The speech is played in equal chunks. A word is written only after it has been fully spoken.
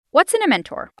What's in a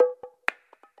mentor?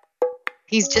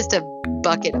 He's just a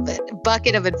bucket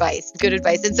of advice, good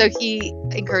advice. And so he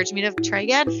encouraged me to try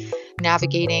again,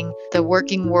 navigating the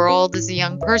working world as a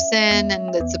young person.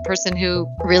 And it's a person who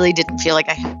really didn't feel like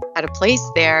I had a place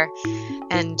there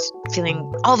and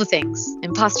feeling all the things,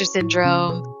 imposter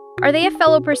syndrome. Are they a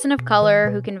fellow person of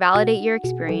color who can validate your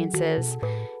experiences,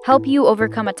 help you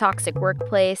overcome a toxic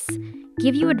workplace,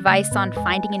 give you advice on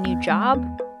finding a new job?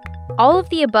 All of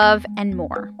the above and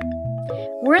more.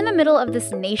 We're in the middle of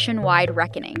this nationwide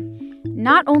reckoning.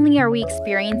 Not only are we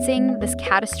experiencing this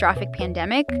catastrophic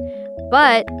pandemic,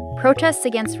 but protests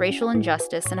against racial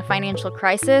injustice and a financial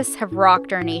crisis have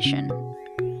rocked our nation.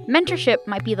 Mentorship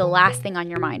might be the last thing on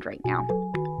your mind right now,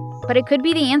 but it could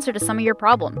be the answer to some of your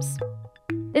problems.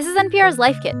 This is NPR's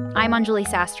Life Kit. I'm Anjali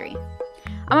Sastry.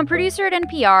 I'm a producer at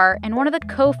NPR and one of the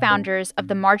co-founders of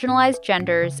the Marginalized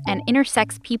Genders and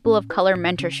Intersex People of Color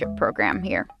Mentorship Program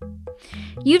here.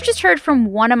 You've just heard from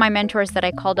one of my mentors that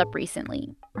I called up recently.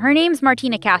 Her name's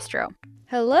Martina Castro.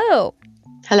 Hello.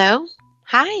 Hello.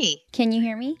 Hi. Can you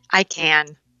hear me? I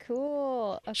can.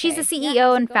 Cool. Okay. She's the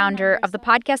CEO and founder of the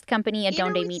podcast company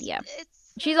Adonde Media.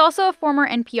 She's also a former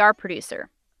NPR producer.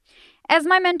 As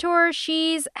my mentor,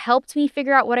 she's helped me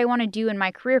figure out what I want to do in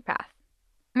my career path.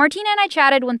 Martina and I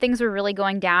chatted when things were really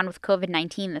going down with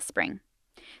COVID-19 this spring.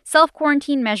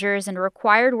 Self-quarantine measures and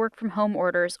required work-from-home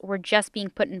orders were just being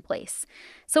put in place,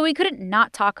 so we couldn't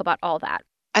not talk about all that.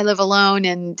 I live alone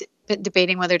and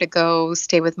debating whether to go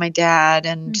stay with my dad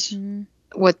and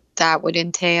what that would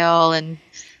entail. And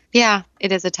yeah,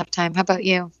 it is a tough time. How about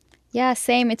you? Yeah,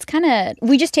 same. It's kind of,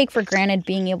 we just take for granted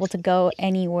being able to go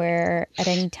anywhere at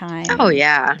any time. Oh,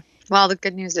 yeah. Well, the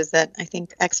good news is that I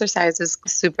think exercise is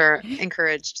super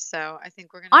encouraged. So I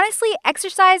think we're going to... Honestly,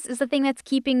 exercise is the thing that's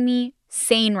keeping me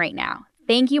sane right now.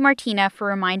 Thank you, Martina, for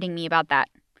reminding me about that.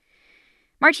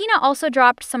 Martina also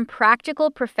dropped some practical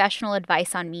professional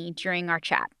advice on me during our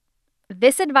chat.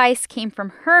 This advice came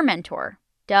from her mentor,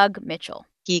 Doug Mitchell.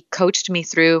 He coached me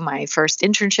through my first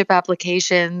internship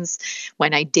applications.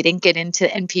 When I didn't get into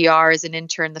NPR as an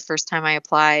intern the first time I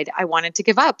applied, I wanted to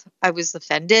give up. I was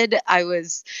offended. I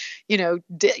was,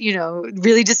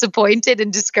 really disappointed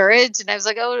and discouraged. And I was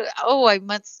like, oh, I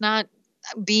must not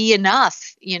be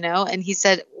enough, And he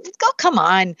said, oh, come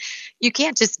on. You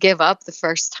can't just give up the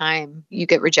first time you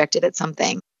get rejected at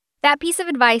something. That piece of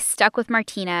advice stuck with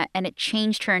Martina, and it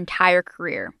changed her entire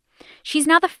career. She's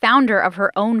now the founder of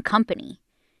her own company.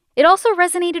 It also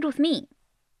resonated with me.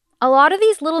 A lot of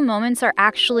these little moments are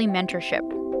actually mentorship.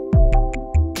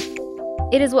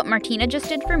 It is what Martina just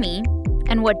did for me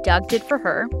and what Doug did for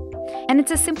her. And it's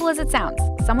as simple as it sounds.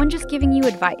 Someone just giving you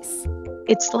advice.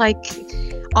 It's like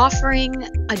offering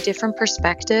a different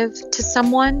perspective to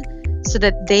someone so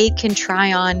that they can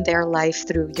try on their life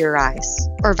through your eyes,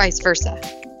 or vice versa.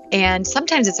 And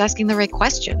sometimes it's asking the right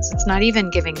questions. It's not even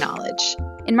giving knowledge.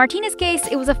 In Martina's case,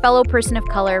 it was a fellow person of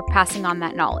color passing on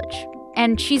that knowledge.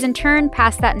 And she's in turn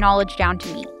passed that knowledge down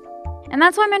to me. And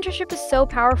that's why mentorship is so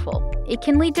powerful. It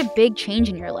can lead to big change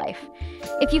in your life.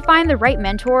 If you find the right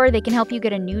mentor, they can help you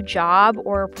get a new job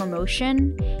or a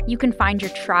promotion. You can find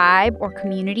your tribe or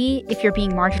community if you're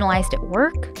being marginalized at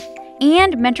work.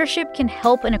 And mentorship can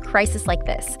help in a crisis like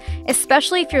this,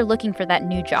 especially if you're looking for that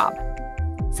new job.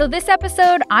 So this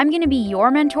episode, I'm going to be your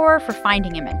mentor for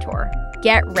finding a mentor.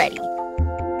 Get ready.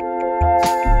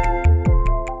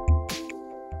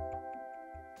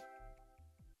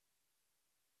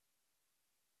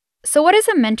 So what does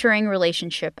a mentoring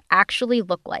relationship actually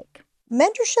look like?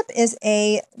 Mentorship is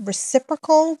a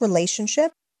reciprocal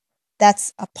relationship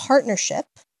that's a partnership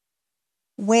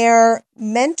where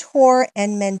mentor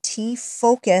and mentee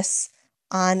focus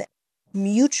on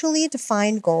mutually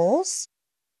defined goals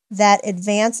that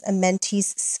advance a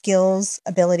mentee's skills,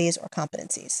 abilities, or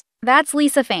competencies. That's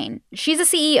Lisa Fain. She's a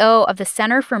CEO of the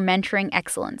Center for Mentoring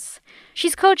Excellence.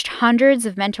 She's coached hundreds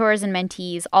of mentors and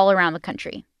mentees all around the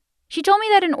country. She told me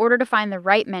that in order to find the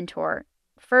right mentor,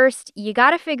 first, you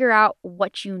gotta figure out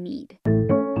what you need.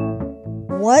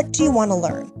 What do you want to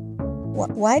learn?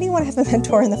 Why do you want to have a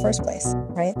mentor in the first place,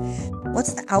 right?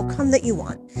 What's the outcome that you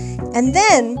want? And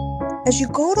then, as you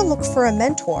go to look for a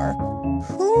mentor,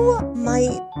 who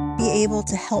might be able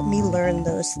to help me learn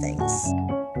those things?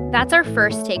 That's our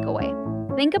first takeaway.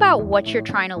 Think about what you're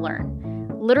trying to learn.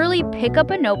 Literally pick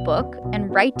up a notebook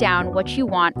and write down what you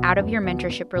want out of your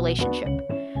mentorship relationship.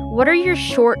 What are your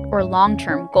short or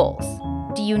long-term goals?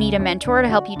 Do you need a mentor to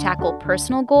help you tackle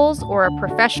personal goals or a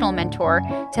professional mentor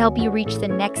to help you reach the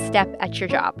next step at your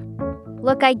job?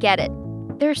 Look, I get it.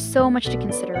 There's so much to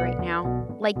consider right now.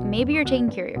 Like maybe you're taking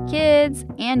care of your kids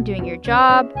and doing your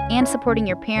job and supporting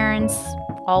your parents,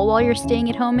 all while you're staying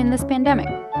at home in this pandemic.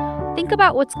 think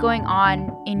about what's going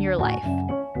on in your life.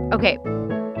 Okay,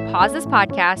 pause this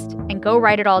podcast and go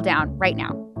write it all down right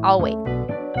now. I'll wait.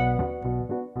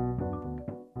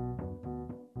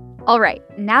 All right,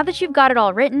 now that you've got it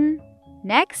all written,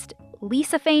 next,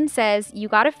 Lisa Fain says you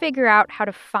got to figure out how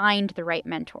to find the right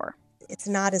mentor. It's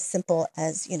not as simple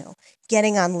as,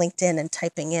 getting on LinkedIn and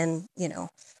typing in,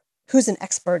 who's an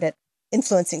expert at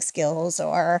influencing skills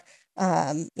or,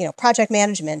 project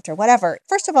management or whatever.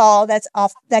 First of all,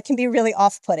 that can be really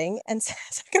off-putting. And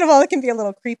second of all, it can be a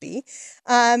little creepy.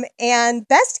 And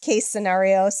best case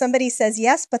scenario, somebody says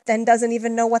yes, but then doesn't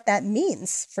even know what that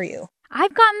means for you.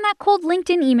 I've gotten that cold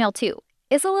LinkedIn email too.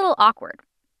 It's a little awkward.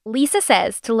 Lisa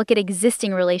says to look at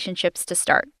existing relationships to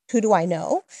start. Who do I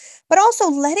know? But also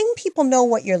letting people know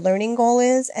what your learning goal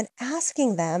is and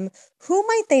asking them who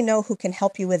might they know who can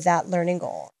help you with that learning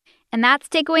goal. And that's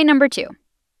takeaway number 2.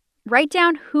 Write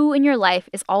down who in your life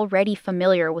is already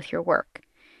familiar with your work.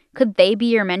 Could they be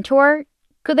your mentor?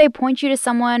 Could they point you to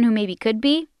someone who maybe could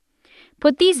be?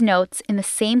 Put these notes in the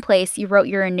same place you wrote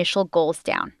your initial goals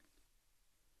down.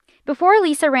 Before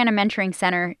Lisa ran a mentoring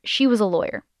center, she was a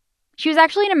lawyer. She was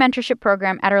actually in a mentorship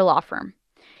program at her law firm.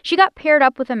 She got paired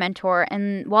up with a mentor,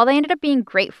 and while they ended up being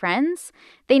great friends,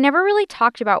 they never really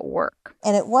talked about work.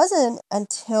 And it wasn't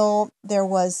until there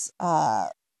was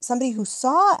somebody who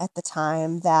saw at the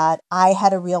time that I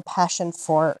had a real passion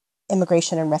for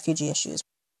immigration and refugee issues.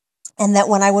 And that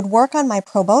when I would work on my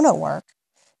pro bono work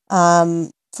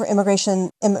for immigrants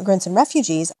and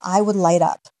refugees, I would light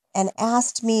up and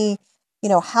asked me,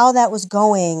 how that was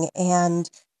going and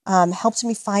helped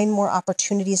me find more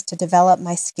opportunities to develop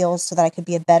my skills so that I could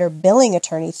be a better billing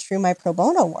attorney through my pro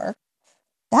bono work.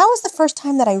 That was the first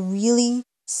time that I really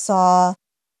saw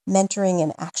mentoring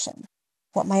in action,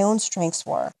 what my own strengths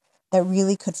were that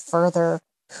really could further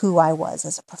who I was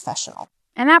as a professional.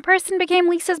 And that person became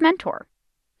Lisa's mentor.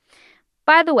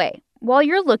 By the way, while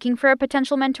you're looking for a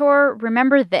potential mentor,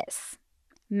 remember this.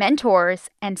 Mentors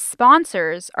and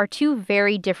sponsors are 2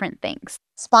 very different things.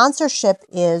 Sponsorship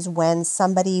is when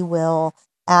somebody will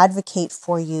advocate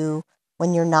for you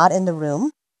when you're not in the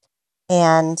room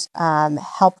and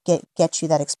help get you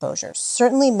that exposure.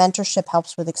 Certainly, mentorship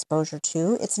helps with exposure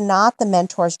too. It's not the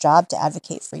mentor's job to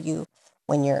advocate for you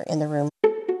when you're in the room.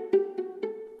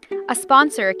 A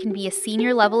sponsor can be a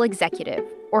senior level executive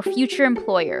or future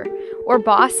employer or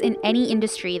boss in any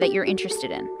industry that you're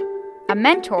interested in. A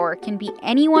mentor can be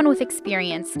anyone with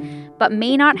experience, but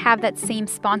may not have that same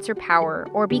sponsor power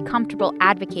or be comfortable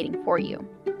advocating for you.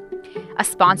 A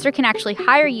sponsor can actually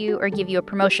hire you or give you a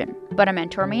promotion, but a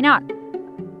mentor may not.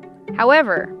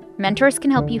 However, mentors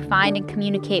can help you find and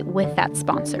communicate with that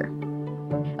sponsor.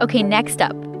 Okay, next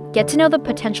up, get to know the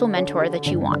potential mentor that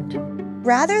you want.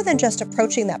 Rather than just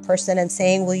approaching that person and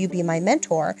saying, will you be my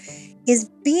mentor, is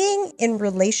being in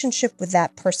relationship with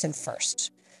that person first.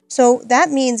 So that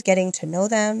means getting to know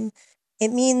them. It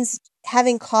means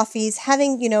having coffees,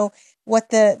 having, what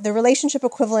the relationship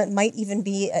equivalent might even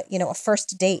be, a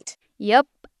first date. Yep,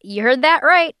 you heard that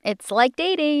right. It's like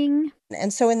dating.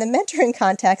 And so in the mentoring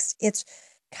context, it's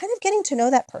kind of getting to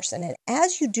know that person. And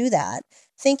as you do that,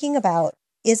 thinking about,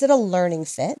 is it a learning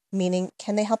fit? Meaning,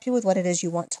 can they help you with what it is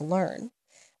you want to learn?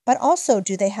 But also,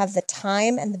 do they have the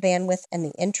time and the bandwidth and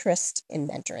the interest in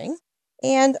mentoring?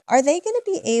 And are they going to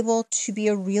be able to be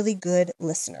a really good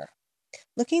listener?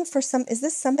 Looking for is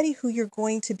this somebody who you're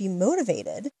going to be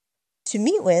motivated to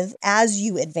meet with as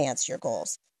you advance your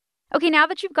goals? Okay, now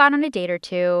that you've gone on a date or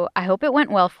 2, I hope it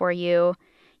went well for you.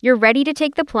 You're ready to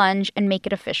take the plunge and make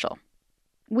it official.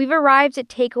 We've arrived at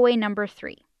takeaway number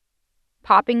 3,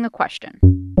 popping the question.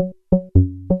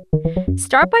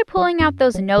 Start by pulling out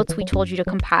those notes we told you to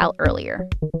compile earlier.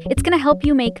 It's going to help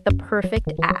you make the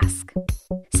perfect ask.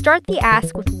 Start the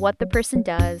ask with what the person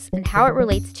does and how it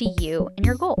relates to you and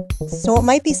your goal. So it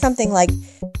might be something like,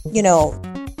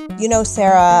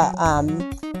 Sarah,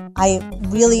 I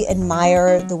really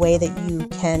admire the way that you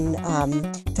can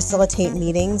facilitate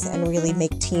meetings and really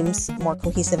make teams more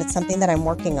cohesive. It's something that I'm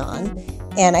working on.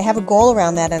 And I have a goal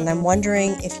around that, and I'm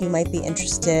wondering if you might be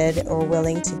interested or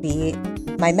willing to be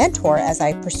my mentor as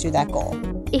I pursue that goal.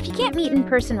 If you can't meet in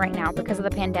person right now because of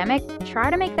the pandemic, try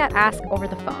to make that ask over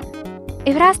the phone.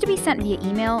 If it has to be sent via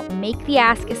email, make the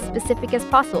ask as specific as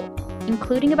possible,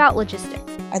 including about logistics.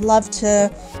 I'd love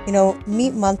to,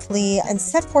 meet monthly and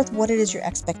set forth what it is your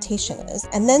expectation is,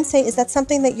 and then say, is that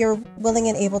something that you're willing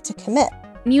and able to commit?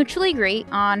 Mutually agree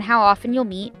on how often you'll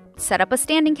meet. Set up a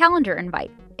standing calendar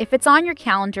invite. If it's on your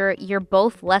calendar, you're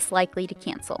both less likely to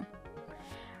cancel.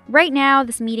 Right now,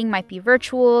 this meeting might be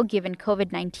virtual given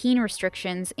COVID-19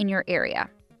 restrictions in your area.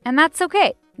 And that's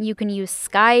okay. You can use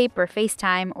Skype or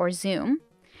FaceTime or Zoom.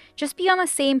 Just be on the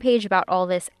same page about all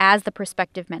this as the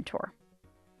prospective mentor.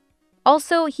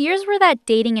 Also, here's where that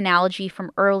dating analogy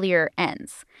from earlier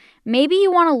ends. Maybe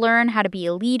you want to learn how to be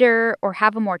a leader or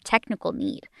have a more technical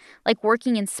need, like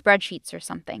working in spreadsheets or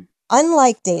something.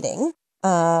 Unlike dating,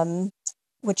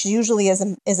 which usually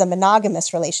is a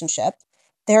monogamous relationship,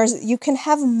 you can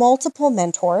have multiple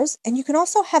mentors, and you can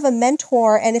also have a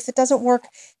mentor, and if it doesn't work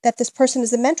that this person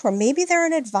is a mentor, maybe they're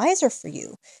an advisor for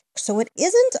you. So it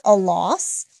isn't a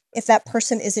loss if that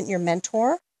person isn't your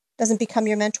mentor, doesn't become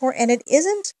your mentor, and it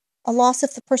isn't a loss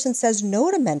if the person says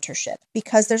no to mentorship,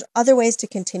 because there's other ways to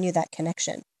continue that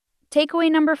connection.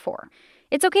 Takeaway number 4.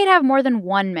 It's okay to have more than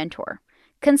one mentor.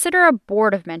 Consider a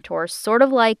board of mentors, sort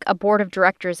of like a board of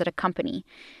directors at a company.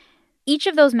 Each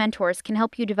of those mentors can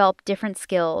help you develop different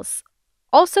skills.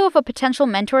 Also, if a potential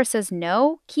mentor says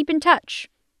no, keep in touch.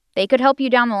 They could help you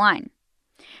down the line.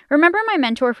 Remember my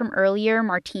mentor from earlier,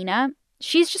 Martina?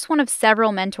 She's just one of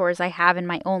several mentors I have in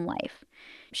my own life.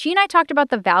 She and I talked about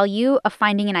the value of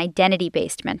finding an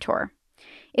identity-based mentor.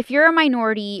 If you're a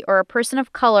minority or a person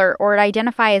of color or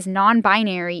identify as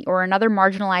non-binary or another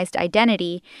marginalized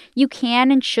identity, you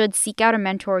can and should seek out a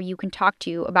mentor you can talk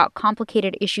to about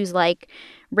complicated issues like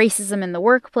racism in the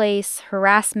workplace,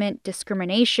 harassment,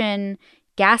 discrimination,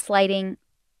 gaslighting,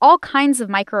 all kinds of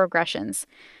microaggressions.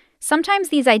 Sometimes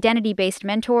these identity-based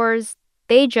mentors,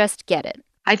 they just get it.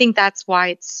 I think that's why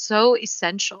it's so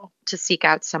essential to seek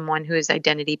out someone who is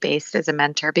identity-based as a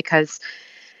mentor, because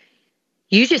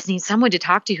you just need someone to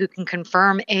talk to who can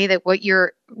confirm, A, that what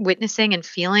you're witnessing and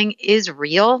feeling is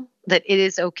real, that it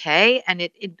is okay, and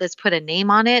let's put a name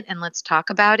on it and let's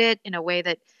talk about it in a way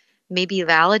that maybe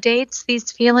validates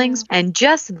these feelings. And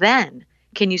just then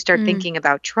can you start thinking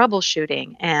about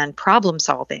troubleshooting and problem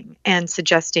solving and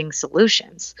suggesting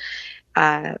solutions.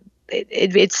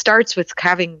 It starts with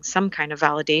having some kind of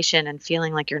validation and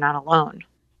feeling like you're not alone.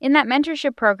 In that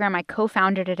mentorship program I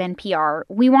co-founded at NPR,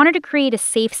 we wanted to create a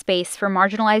safe space for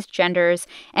marginalized genders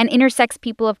and intersex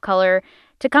people of color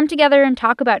to come together and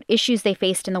talk about issues they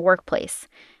faced in the workplace.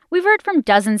 We've heard from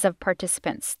dozens of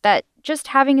participants that just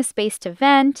having a space to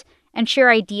vent and share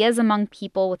ideas among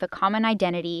people with a common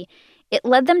identity, it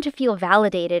led them to feel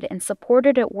validated and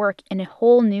supported at work in a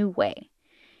whole new way.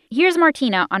 Here's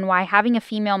Martina on why having a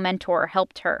female mentor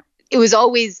helped her. It was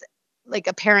always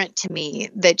apparent to me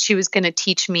that she was going to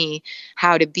teach me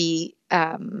how to be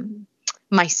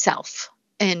myself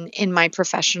in my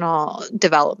professional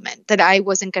development, that I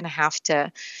wasn't going to have to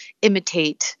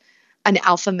imitate an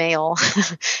alpha male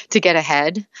to get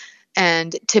ahead,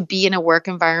 and to be in a work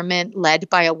environment led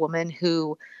by a woman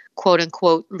who, quote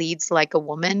unquote, leads like a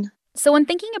woman. So when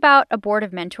thinking about a board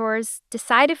of mentors,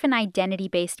 decide if an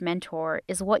identity-based mentor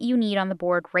is what you need on the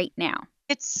board right now.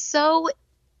 It's so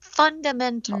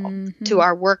fundamental to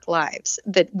our work lives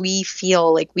that we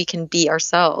feel like we can be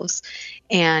ourselves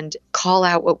and call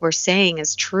out what we're saying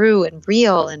as true and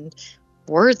real and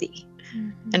worthy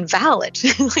and valid,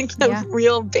 like the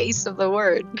real base of the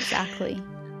word. Exactly.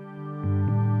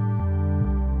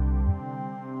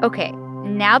 Okay,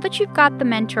 now that you've got the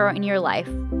mentor in your life,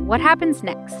 what happens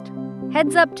next?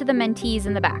 Heads up to the mentees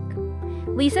in the back.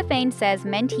 Lisa Fain says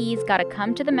mentees got to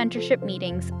come to the mentorship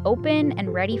meetings open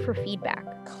and ready for feedback.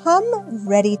 Come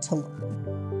ready to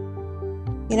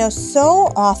learn.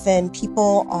 So often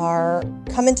people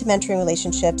come into mentoring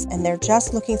relationships and they're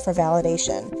just looking for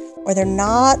validation, or they're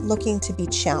not looking to be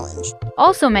challenged.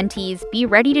 Also, mentees, be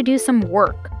ready to do some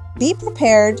work. Be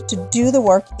prepared to do the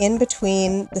work in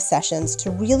between the sessions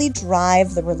to really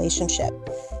drive the relationship.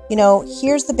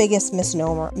 Here's the biggest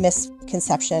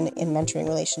misconception in mentoring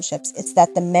relationships. It's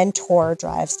that the mentor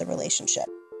drives the relationship.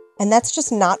 And that's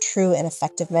just not true in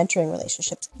effective mentoring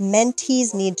relationships.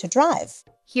 Mentees need to drive.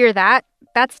 Hear that?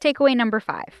 That's takeaway number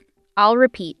 5. I'll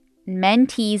repeat.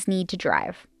 Mentees need to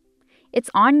drive. It's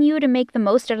on you to make the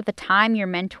most out of the time your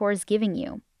mentor is giving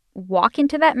you. Walk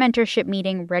into that mentorship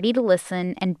meeting ready to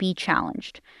listen and be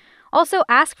challenged. Also,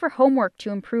 ask for homework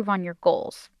to improve on your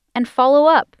goals. And follow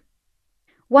up.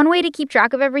 One way to keep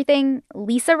track of everything,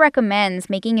 Lisa recommends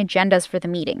making agendas for the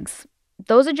meetings.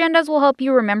 Those agendas will help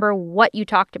you remember what you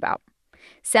talked about.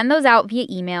 Send those out via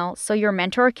email so your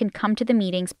mentor can come to the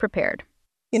meetings prepared.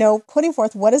 Putting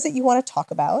forth what is it you want to talk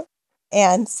about,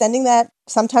 and sending that.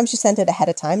 Sometimes you send it ahead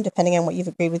of time, depending on what you've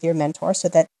agreed with your mentor, so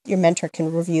that your mentor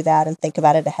can review that and think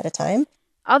about it ahead of time.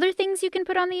 Other things you can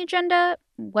put on the agenda,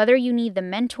 whether you need the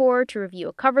mentor to review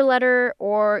a cover letter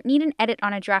or need an edit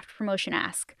on a draft promotion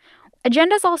ask.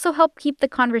 Agendas also help keep the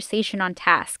conversation on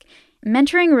task.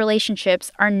 Mentoring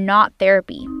relationships are not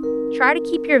therapy. Try to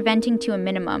keep your venting to a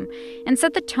minimum and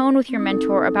set the tone with your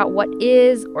mentor about what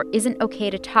is or isn't okay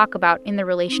to talk about in the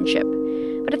relationship.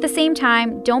 But at the same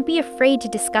time, don't be afraid to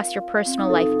discuss your personal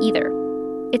life either.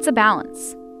 It's a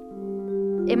balance.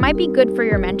 It might be good for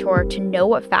your mentor to know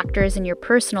what factors in your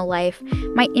personal life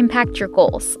might impact your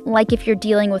goals, like if you're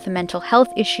dealing with a mental health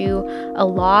issue, a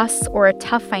loss, or a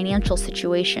tough financial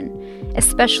situation,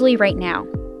 especially right now.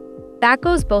 That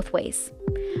goes both ways.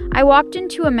 I walked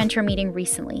into a mentor meeting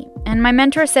recently, and my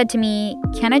mentor said to me,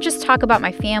 "Can I just talk about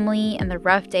my family and the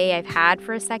rough day I've had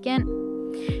for a second?"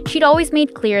 She'd always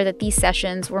made clear that these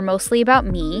sessions were mostly about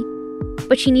me,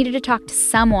 but she needed to talk to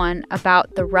someone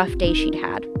about the rough day she'd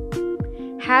had.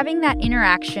 Having that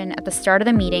interaction at the start of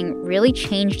the meeting really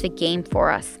changed the game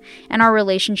for us and our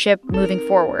relationship moving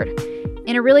forward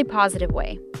in a really positive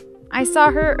way. I saw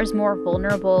her as more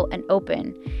vulnerable and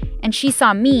open, and she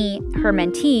saw me, her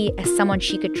mentee, as someone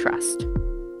she could trust.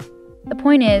 The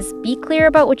point is, be clear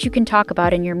about what you can talk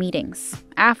about in your meetings.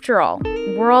 After all,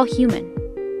 we're all human.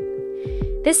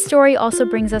 This story also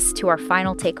brings us to our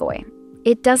final takeaway.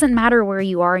 It doesn't matter where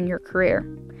you are in your career.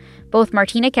 Both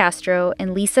Martina Castro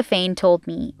and Lisa Fain told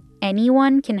me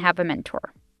anyone can have a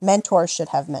mentor. Mentors should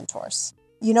have mentors.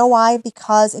 You know why?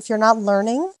 Because if you're not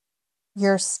learning,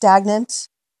 you're stagnant,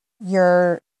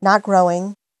 you're not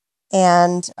growing,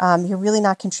 and you're really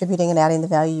not contributing and adding the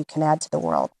value you can add to the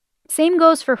world. Same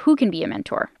goes for who can be a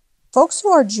mentor. Folks who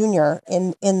are junior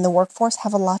in the workforce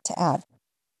have a lot to add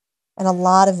and a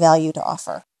lot of value to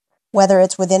offer. Whether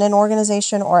it's within an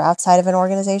organization or outside of an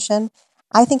organization,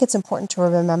 I think it's important to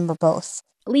remember both.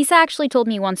 Lisa actually told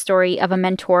me one story of a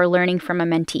mentor learning from a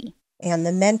mentee. And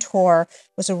the mentor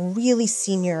was a really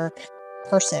senior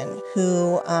person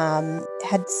who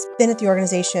had been at the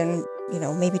organization,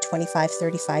 maybe 25,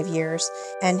 35 years.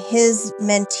 And his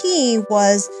mentee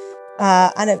was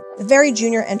on a very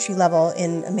junior entry level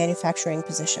in a manufacturing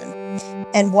position.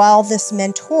 And while this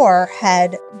mentor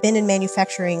had been in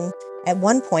manufacturing at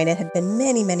one point, it had been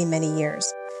many, many, many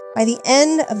years. By the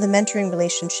end of the mentoring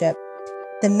relationship,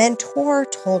 the mentor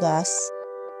told us,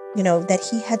 that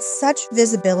he had such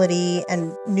visibility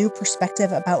and new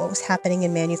perspective about what was happening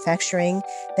in manufacturing,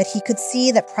 that he could see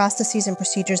that processes and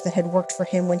procedures that had worked for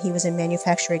him when he was in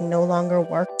manufacturing no longer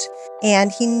worked.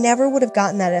 And he never would have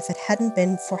gotten that if it hadn't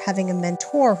been for having a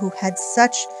mentor who had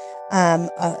such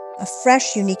a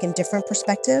fresh, unique, and different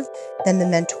perspective than the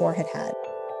mentor had had.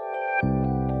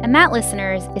 And that,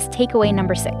 listeners, is takeaway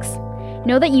number 6.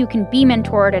 Know that you can be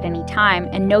mentored at any time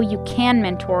and know you can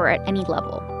mentor at any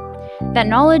level. That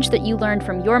knowledge that you learned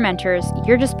from your mentors,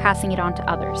 you're just passing it on to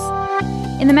others.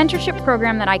 In the mentorship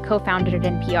program that I co-founded at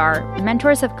NPR,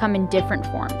 mentors have come in different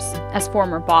forms, as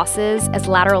former bosses, as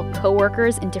lateral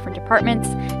co-workers in different departments,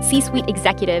 C-suite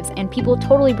executives, and people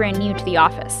totally brand new to the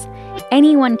office.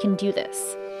 Anyone can do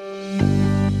this.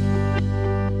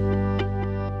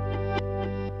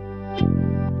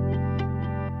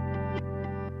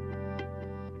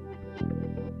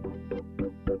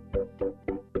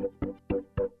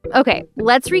 Okay,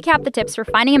 let's recap the tips for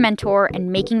finding a mentor and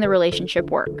making the relationship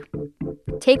work.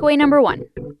 Takeaway number 1,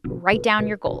 write down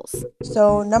your goals.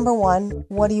 So number 1,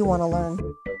 what do you want to learn?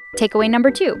 Takeaway number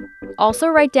 2, also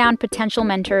write down potential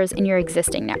mentors in your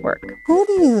existing network. Who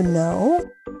do you know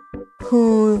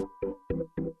who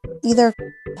either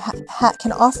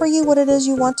can offer you what it is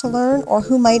you want to learn, or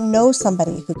who might know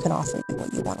somebody who can offer you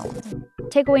what you want to learn?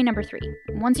 Takeaway number 3,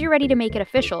 once you're ready to make it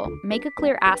official, make a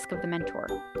clear ask of the mentor.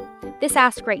 This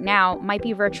ask right now might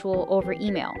be virtual over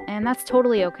email, and that's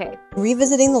totally okay.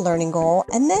 Revisiting the learning goal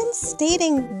and then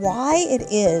stating why it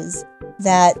is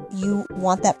that you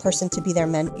want that person to be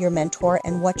your mentor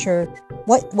and what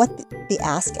the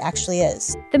ask actually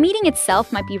is. The meeting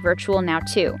itself might be virtual now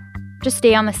too. Just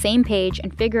stay on the same page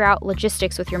and figure out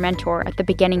logistics with your mentor at the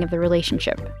beginning of the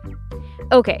relationship.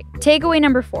 Okay, takeaway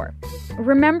number 4.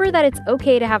 Remember that it's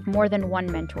okay to have more than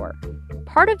one mentor.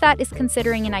 Part of that is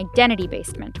considering an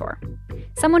identity-based mentor.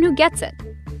 Someone who gets it.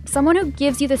 Someone who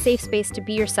gives you the safe space to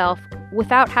be yourself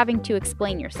without having to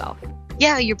explain yourself.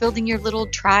 Yeah, you're building your little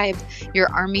tribe, your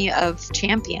army of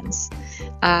champions,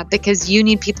 because you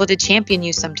need people to champion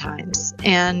you sometimes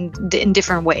and in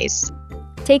different ways.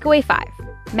 Takeaway 5.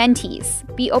 Mentees.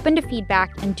 Be open to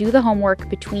feedback and do the homework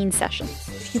between sessions.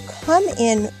 If you come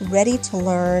in ready to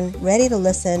learn, ready to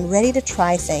listen, ready to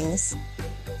try things,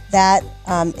 that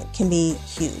can be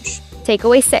huge.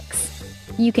 Takeaway 6.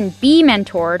 You can be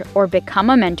mentored or become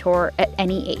a mentor at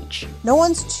any age. No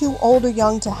one's too old or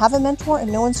young to have a mentor,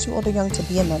 and no one's too old or young to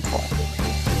be a mentor.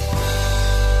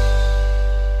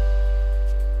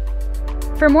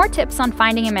 For more tips on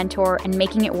finding a mentor and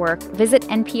making it work, visit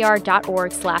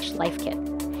npr.org/lifekit.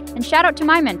 And shout out to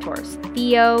my mentors,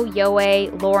 Theo, Yoe,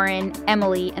 Lauren,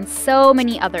 Emily, and so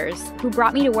many others who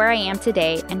brought me to where I am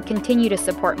today and continue to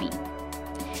support me.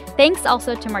 Thanks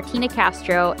also to Martina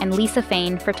Castro and Lisa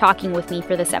Fain for talking with me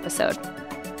for this episode.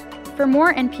 For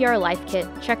more NPR Life Kit,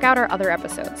 check out our other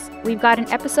episodes. We've got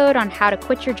an episode on how to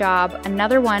quit your job,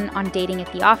 another one on dating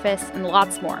at the office, and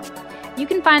lots more. You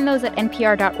can find those at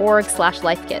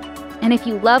npr.org/lifekit. And if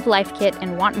you love Life Kit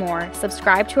and want more,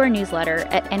 subscribe to our newsletter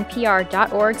at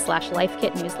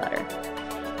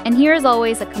npr.org/lifekitnewsletter. And here, as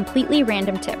always, a completely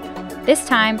random tip, this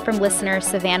time from listener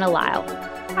Savannah Lyle.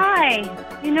 Hi.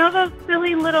 You know those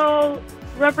silly little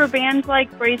rubber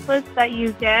band-like bracelets that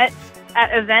you get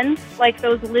at events, like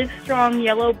those Livestrong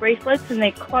yellow bracelets, and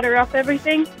they clutter up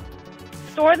everything?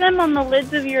 Store them on the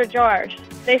lids of your jars.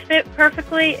 They fit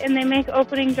perfectly, and they make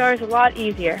opening jars a lot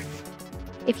easier.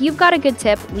 If you've got a good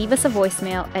tip, leave us a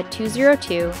voicemail at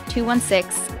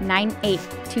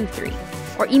 202-216-9823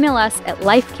 or email us at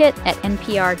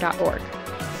lifekit@npr.org.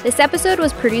 This episode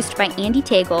was produced by Andy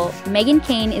Tagle, Megan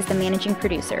Kane is the managing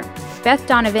producer, Beth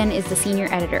Donovan is the senior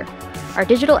editor. Our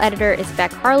digital editor is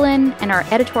Beck Harlan, and our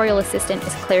editorial assistant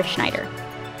is Claire Schneider.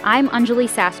 I'm Anjali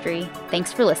Sastry.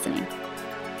 Thanks for listening.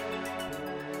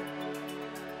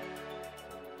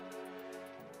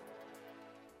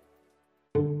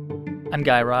 I'm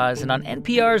Guy Raz, and on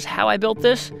NPR's How I Built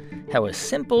This, how a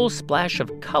simple splash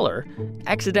of color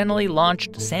accidentally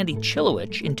launched Sandy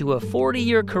Chilowich into a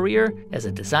 40-year career as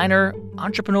a designer,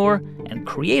 entrepreneur, and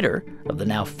creator of the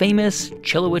now famous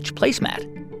Chilowich placemat.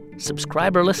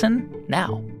 Subscribe or listen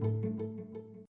now.